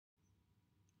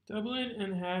Doubling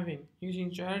and halving,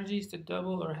 using strategies to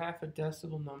double or half a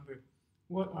decimal number.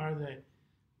 What are they?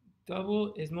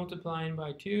 Double is multiplying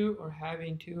by 2 or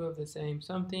having 2 of the same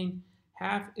something.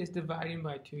 Half is dividing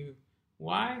by 2.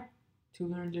 Why? To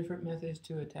learn different methods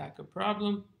to attack a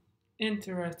problem.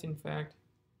 Interesting fact,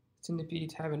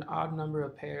 centipedes have an odd number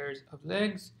of pairs of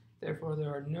legs, therefore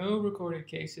there are no recorded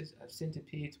cases of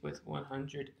centipedes with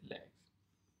 100 legs.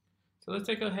 So let's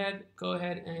go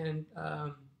ahead and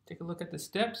take a look at the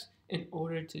steps in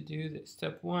order to do this.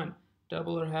 Step 1,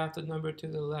 double or half the number to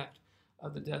the left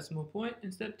of the decimal point.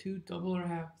 And step 2, double or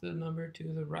half the number to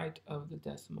the right of the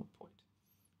decimal point.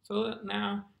 So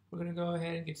now we're going to go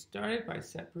ahead and get started by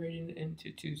separating it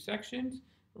into two sections.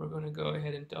 We're going to go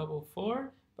ahead and double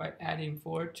 4 by adding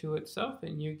 4 to itself,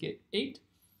 and you get 8.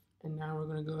 And now we're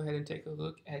going to go ahead and take a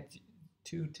look at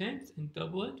 2/10 and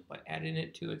double it by adding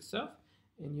it to itself,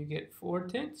 and you get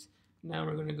 4/10. Now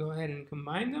we're going to go ahead and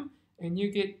combine them, and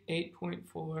you get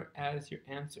 8.4 as your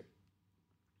answer.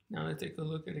 Now let's take a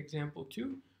look at example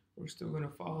 2. We're still going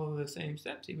to follow the same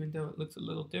steps, even though it looks a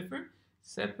little different.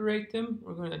 Separate them.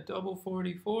 We're going to double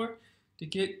 44 to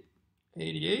get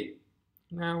 88.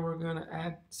 Now we're going to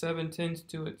add 7/10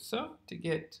 to itself to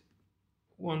get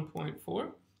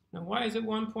 1.4. Now why is it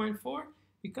 1.4?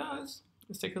 Because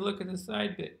let's take a look at the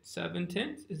side bit.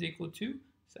 7/10 is equal to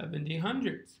 70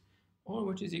 hundredths, or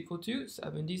which is equal to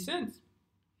 70 cents.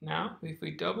 Now, if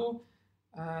we double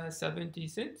 70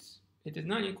 cents, it does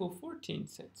not equal 14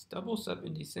 cents. Double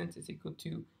 70 cents is equal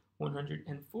to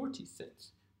 140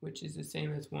 cents, which is the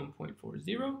same as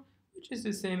 1.40, which is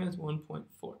the same as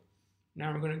 1.4.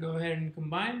 Now we're going to go ahead and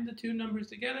combine the two numbers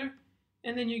together,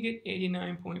 and then you get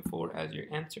 89.4 as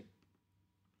your answer.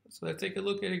 So let's take a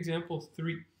look at example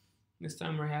 3. This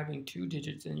time we're having 2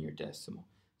 digits in your decimal.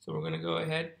 So we're going to go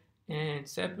ahead and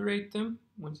separate them.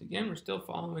 Once again, we're still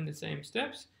following the same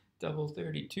steps. Double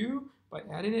 32 by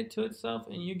adding it to itself,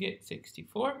 and you get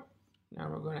 64. Now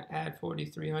we're going to add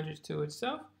 43 hundredths to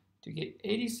itself to get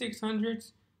 86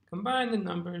 hundredths. Combine the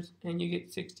numbers, and you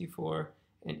get 64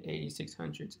 and 86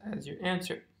 hundredths as your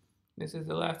answer. This is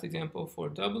the last example for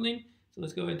doubling. So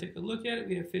let's go ahead and take a look at it.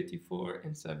 We have 54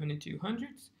 and 72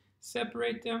 hundredths.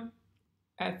 Separate them.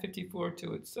 Add 54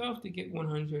 to itself to get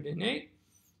 108.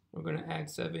 We're going to add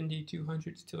 72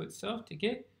 hundredths to itself to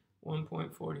get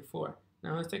 1.44.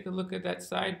 Now let's take a look at that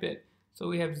side bit. So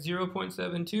we have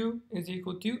 0.72 is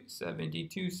equal to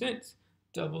 72 cents.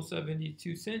 Double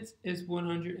 72 cents is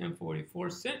 144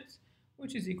 cents,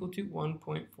 which is equal to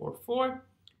 1.44.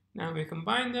 Now we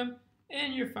combine them,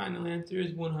 and your final answer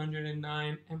is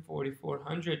 109 and 44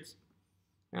 hundredths.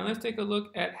 Now let's take a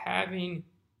look at having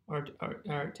or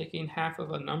taking half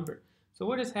of a number. So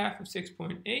what is half of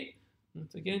 6.8?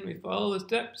 Once again, we follow the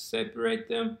steps, separate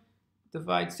them,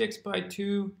 divide 6 by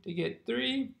 2 to get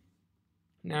 3.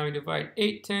 Now we divide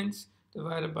 8/10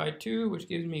 divided by 2, which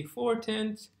gives me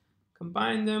 4/10.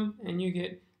 Combine them, and you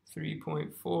get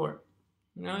 3.4.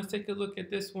 Now let's take a look at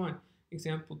this one.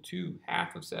 Example 2,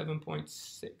 half of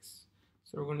 7.6.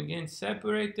 So we're going to again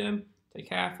separate them, take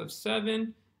half of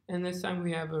 7, and this time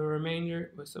we have a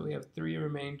remainder, so we have 3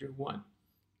 remainder 1.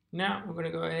 Now we're going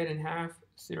to go ahead and half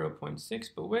 0.6,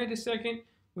 but wait a second,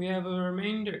 we have a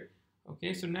remainder.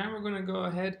 Okay, so now we're going to go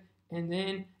ahead and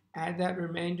then add that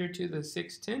remainder to the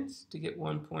 6/10 to get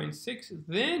 1.6.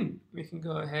 Then we can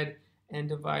go ahead and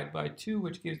divide by 2,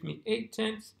 which gives me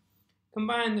 8/10.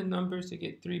 Combine the numbers to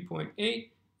get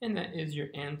 3.8, and that is your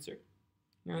answer.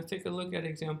 Now let's take a look at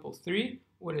example 3.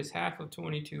 What is half of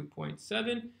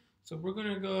 22.7? So we're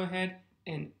going to go ahead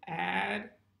and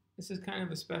add. This is kind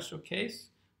of a special case.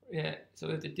 So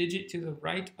if the digit to the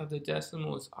right of the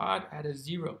decimal is odd, add a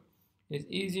 0. It is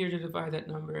easier to divide that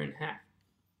number in half.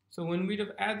 So when we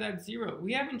add that 0,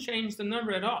 we haven't changed the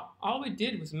number at all. All we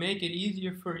did was make it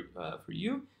easier for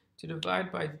you to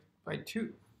divide by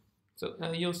 2. So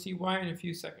you'll see why in a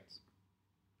few seconds.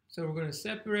 So we're going to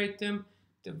separate them,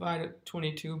 divide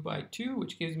 22 by 2,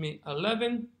 which gives me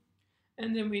 11.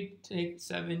 And then we take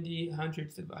 70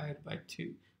 hundredths divided by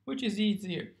 2, which is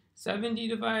easier. 70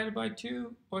 divided by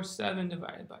 2 or 7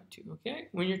 divided by 2, okay?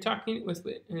 When you're talking with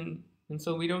it, and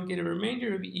so we don't get a remainder,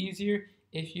 it'll be easier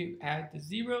if you add the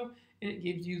 0, and it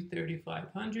gives you 35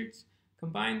 hundredths.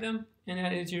 Combine them, and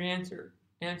that is your answer.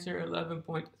 Answer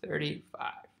 11.35.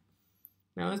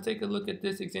 Now let's take a look at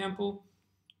this example,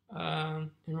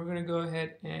 and we're going to go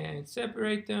ahead and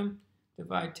separate them.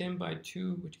 Divide 10 by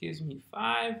 2, which gives me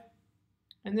 5.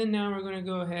 And then now we're going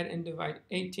to go ahead and divide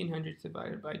 18 hundredths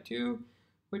divided by 2,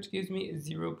 which gives me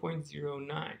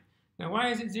 0.09. Now why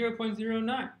is it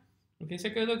 0.09? Okay, so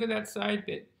take a look at that side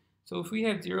bit. So if we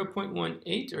have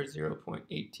 0.18 or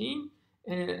 0.18,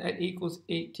 and that equals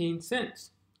 18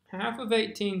 cents. half of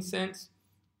 18 cents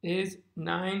is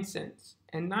 9 cents.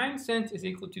 And 9 cents is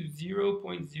equal to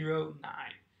 0.09,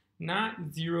 not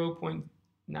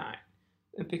 0.9.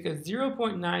 Because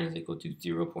 0.9 is equal to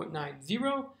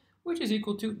 0.90, which is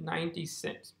equal to 90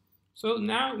 cents. So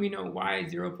now we know why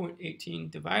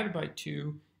 0.18 divided by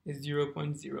 2 is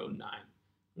 0.09.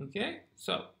 Okay,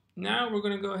 so now we're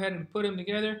going to go ahead and put them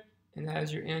together, and that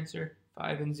is your answer,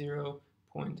 5 and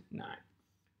 0.9.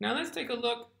 Now let's take a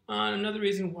look on another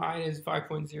reason why it is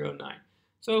 5.09.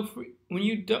 So when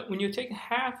you take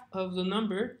half of the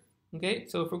number, okay,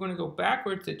 so if we're going to go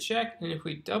backwards to check, and if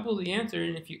we double the answer,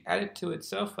 and if you add it to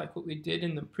itself like what we did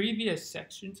in the previous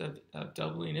sections of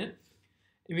doubling it,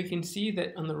 we can see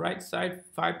that on the right side,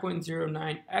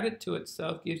 5.09 added to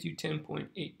itself gives you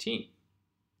 10.18.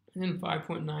 And then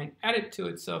 5.9 added to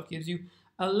itself gives you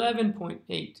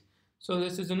 11.8. So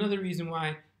this is another reason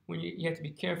why when you have to be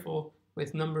careful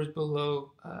with numbers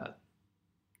below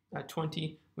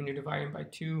 20 when you're dividing by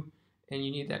 2, and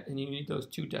you need those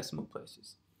 2 decimal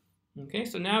places. Okay,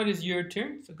 so now it is your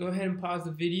turn. So go ahead and pause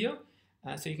the video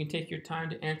so you can take your time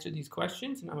to answer these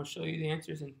questions, and I will show you the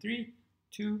answers in 3,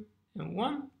 2, and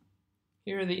 1.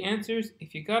 Here are the answers.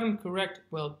 If you got them correct,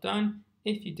 well done.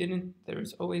 If you didn't, there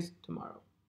is always tomorrow.